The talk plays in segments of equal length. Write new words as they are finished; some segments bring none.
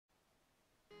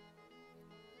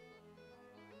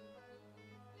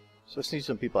So I see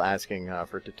some people asking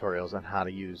for tutorials on how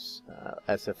to use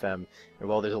SFM. And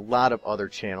while there's a lot of other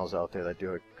channels out there that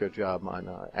do a good job on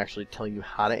actually telling you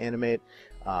how to animate,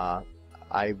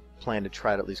 I plan to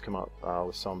try to at least come out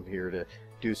with some here to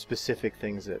do specific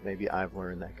things that maybe I've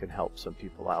learned that could help some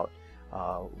people out.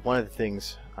 One of the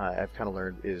things I've kind of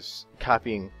learned is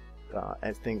copying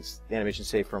things, animation,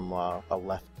 say from a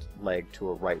left leg to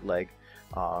a right leg.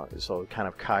 So kind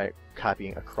of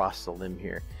copying across the limb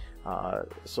here.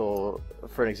 So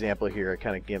for an example here, I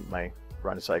kind of get my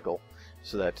run cycle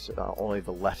so that only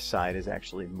the left side is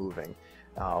actually moving.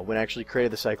 When I actually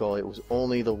created the cycle, it was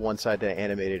only the one side that I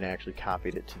animated and actually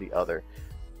copied it to the other.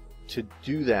 To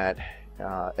do that,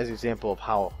 as an example of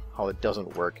how it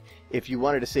doesn't work, if you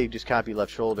wanted to say just copy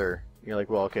left shoulder, you're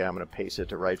like, well, okay, I'm going to paste it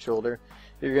to right shoulder,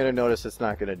 you're going to notice it's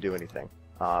not going to do anything.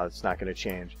 It's not going to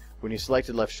change. When you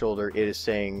selected left shoulder, it is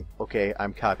saying, okay,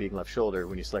 I'm copying left shoulder.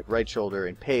 When you select right shoulder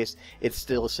and paste, it's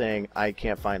still saying, I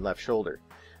can't find left shoulder.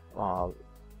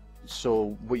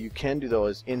 So what you can do though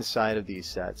is inside of these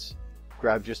sets,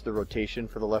 grab just the rotation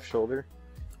for the left shoulder.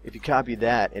 If you copy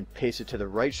that and paste it to the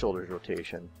right shoulder's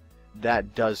rotation,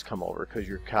 that does come over because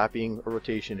you're copying a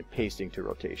rotation and pasting to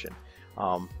rotation. It's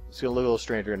going to look a little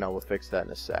stranger, and now we'll fix that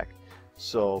in a sec.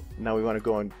 So now we want to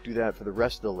go and do that for the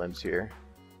rest of the limbs here.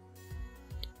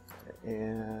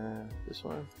 And this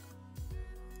one.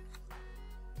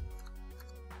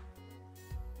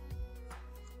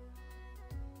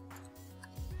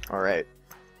 Alright.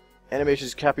 Animation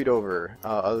is copied over.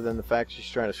 Other than the fact she's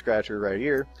trying to scratch her right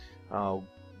ear, we'll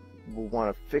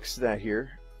want to fix that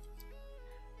here.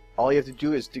 All you have to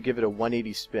do is to give it a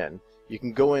 180 spin. You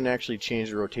can go in and actually change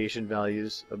the rotation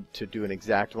values to do an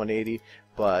exact 180,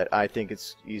 but I think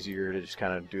it's easier to just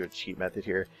kind of do a cheat method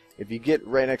here. If you get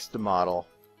right next to the model,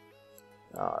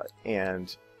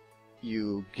 and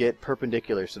you get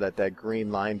perpendicular so that that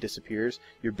green line disappears,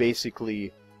 you're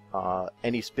basically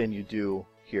any spin you do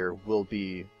here will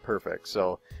be perfect.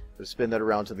 So we'll spin that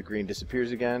around so the green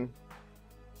disappears again.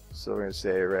 So we're going to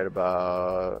say right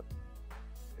about,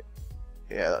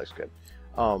 yeah, that looks good.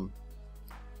 Now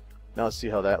let's see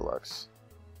how that looks.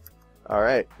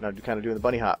 Alright, now kind of doing the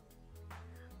bunny hop.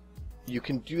 You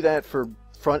can do that for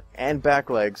front and back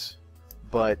legs,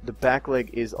 but the back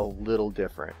leg is a little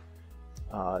different,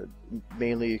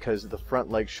 mainly because the front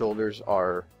leg shoulders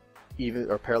are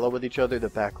parallel with each other, the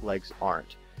back legs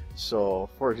aren't. So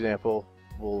for example,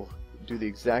 we'll do the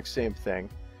exact same thing,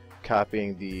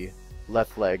 copying the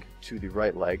left leg to the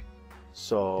right leg.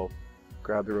 So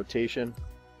grab the rotation,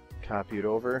 copy it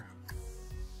over,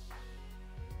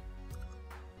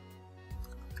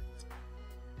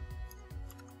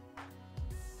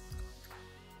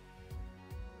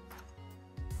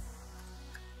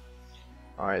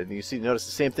 alright, and you see, notice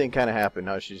the same thing kind of happened.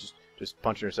 Now she's just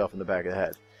punching herself in the back of the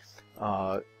head.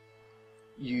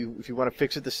 If you want to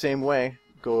fix it the same way,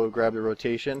 go grab the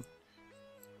rotation,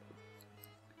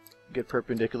 get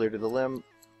perpendicular to the limb,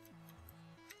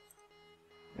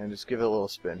 and just give it a little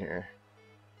spin here.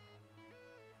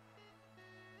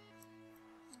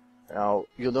 Now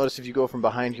you'll notice if you go from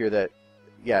behind here that,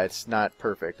 yeah, it's not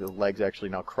perfect. The leg's actually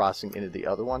now crossing into the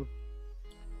other one.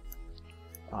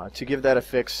 To give that a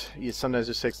fix, it sometimes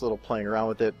just takes a little playing around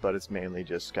with it, but it's mainly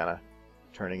just kind of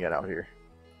turning it out here.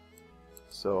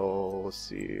 So let's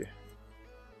see.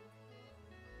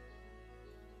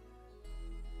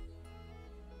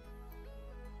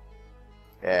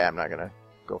 Yeah, I'm not gonna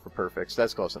go for perfects.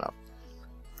 That's close enough.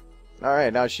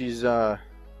 Alright, now she's going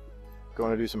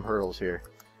to do some hurdles here.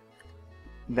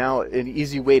 Now an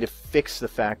easy way to fix the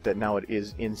fact that now it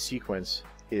is in sequence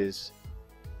is,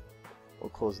 we'll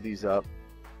close these up.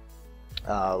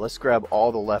 Let's grab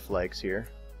all the left legs here.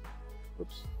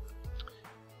 Oops.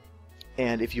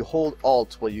 And if you hold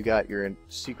Alt while you got your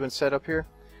sequence set up here,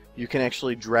 you can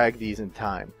actually drag these in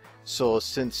time. So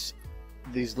since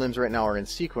these limbs right now are in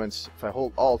sequence, if I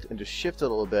hold Alt and just shift it a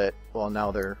little bit, well,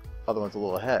 now their other one's a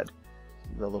little ahead.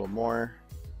 A little more.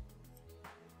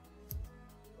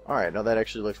 Alright, now that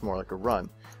actually looks more like a run.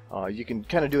 You can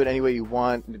kind of do it any way you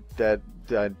want. I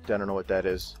don't know what that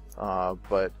is,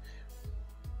 but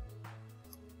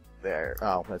there.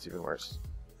 Oh, that's even worse.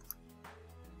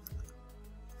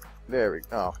 There we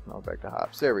go. Oh, now back to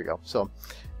hops. There we go. So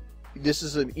this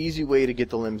is an easy way to get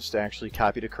the limbs to actually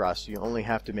copied across. You only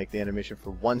have to make the animation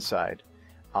for one side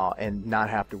and not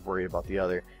have to worry about the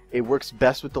other. It works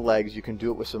best with the legs. You can do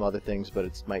it with some other things, but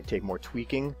it might take more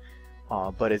tweaking.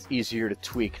 But it's easier to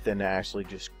tweak than to actually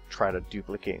just try to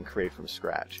duplicate and create from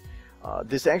scratch.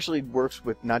 This actually works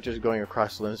with not just going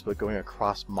across limbs, but going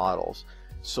across models.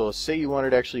 So say you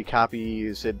wanted to actually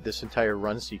copy, say, this entire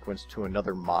run sequence to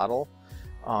another model.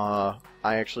 I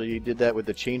actually did that with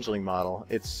the changeling model.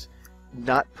 It's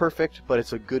not perfect, but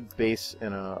it's a good base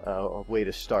and a way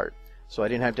to start. So I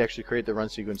didn't have to actually create the run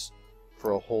sequence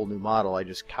for a whole new model. I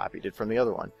just copied it from the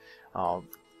other one.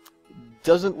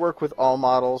 Doesn't work with all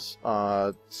models.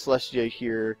 Celestia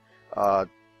here,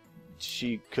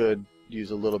 she could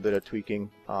use a little bit of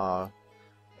tweaking,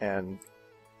 and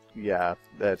yeah,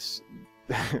 that's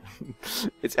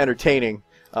it's entertaining,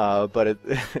 but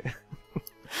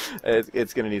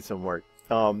it's going to need some work.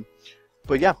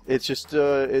 But yeah, it's just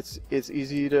it's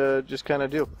easy to just kind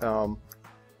of do.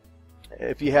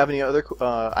 If you have any other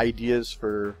ideas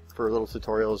for little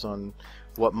tutorials on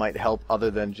what might help other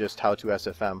than just how to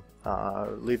SFM,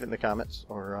 leave it in the comments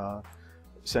or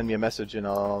send me a message and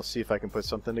I'll see if I can put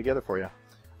something together for you.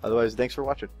 Otherwise, thanks for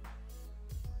watching.